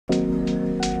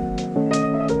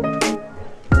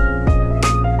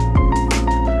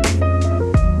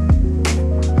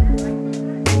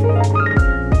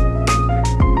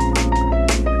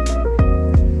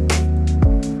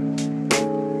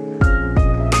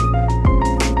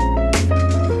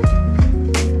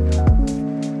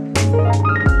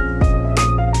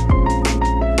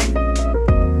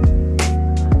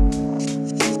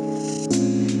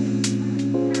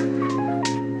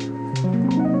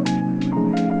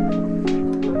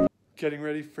Getting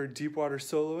ready for deep water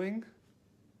soloing.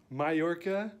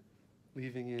 Mallorca,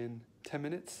 leaving in 10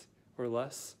 minutes or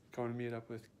less. Going to meet up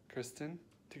with Kristen.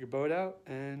 Take a boat out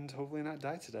and hopefully not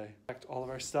die today. Packed all of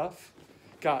our stuff.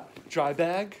 Got dry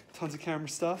bag, tons of camera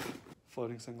stuff,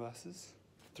 floating sunglasses,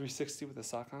 360 with a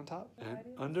sock on top, and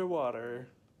underwater.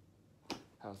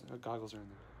 Goggles are in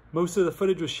there. Most of the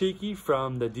footage was shaky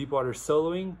from the deep water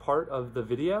soloing part of the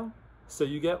video, so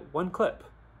you get one clip,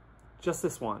 just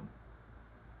this one.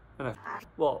 And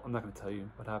well, I'm not gonna tell you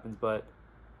what happens, but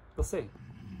you'll see.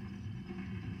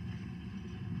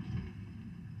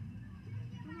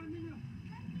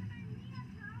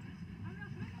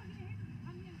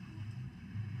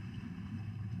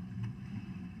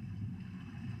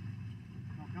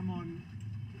 Come on,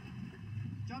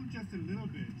 jump just a little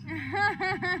bit.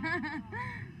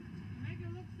 Make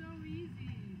it look so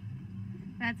easy.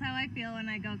 That's how I feel when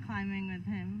I go climbing with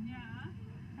him. Yeah.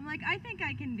 I'm like, I think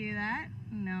I can do that.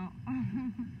 No. Now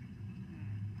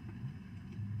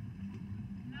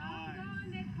go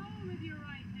on that pole with your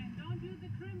right hand. Don't use the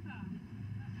crimper.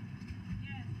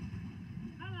 Yes.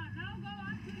 Come on, now go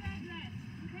up to that ledge.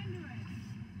 You can do it.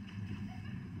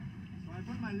 So I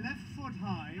put my left foot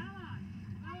high. Come on.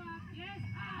 Go up. Yes.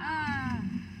 Ah.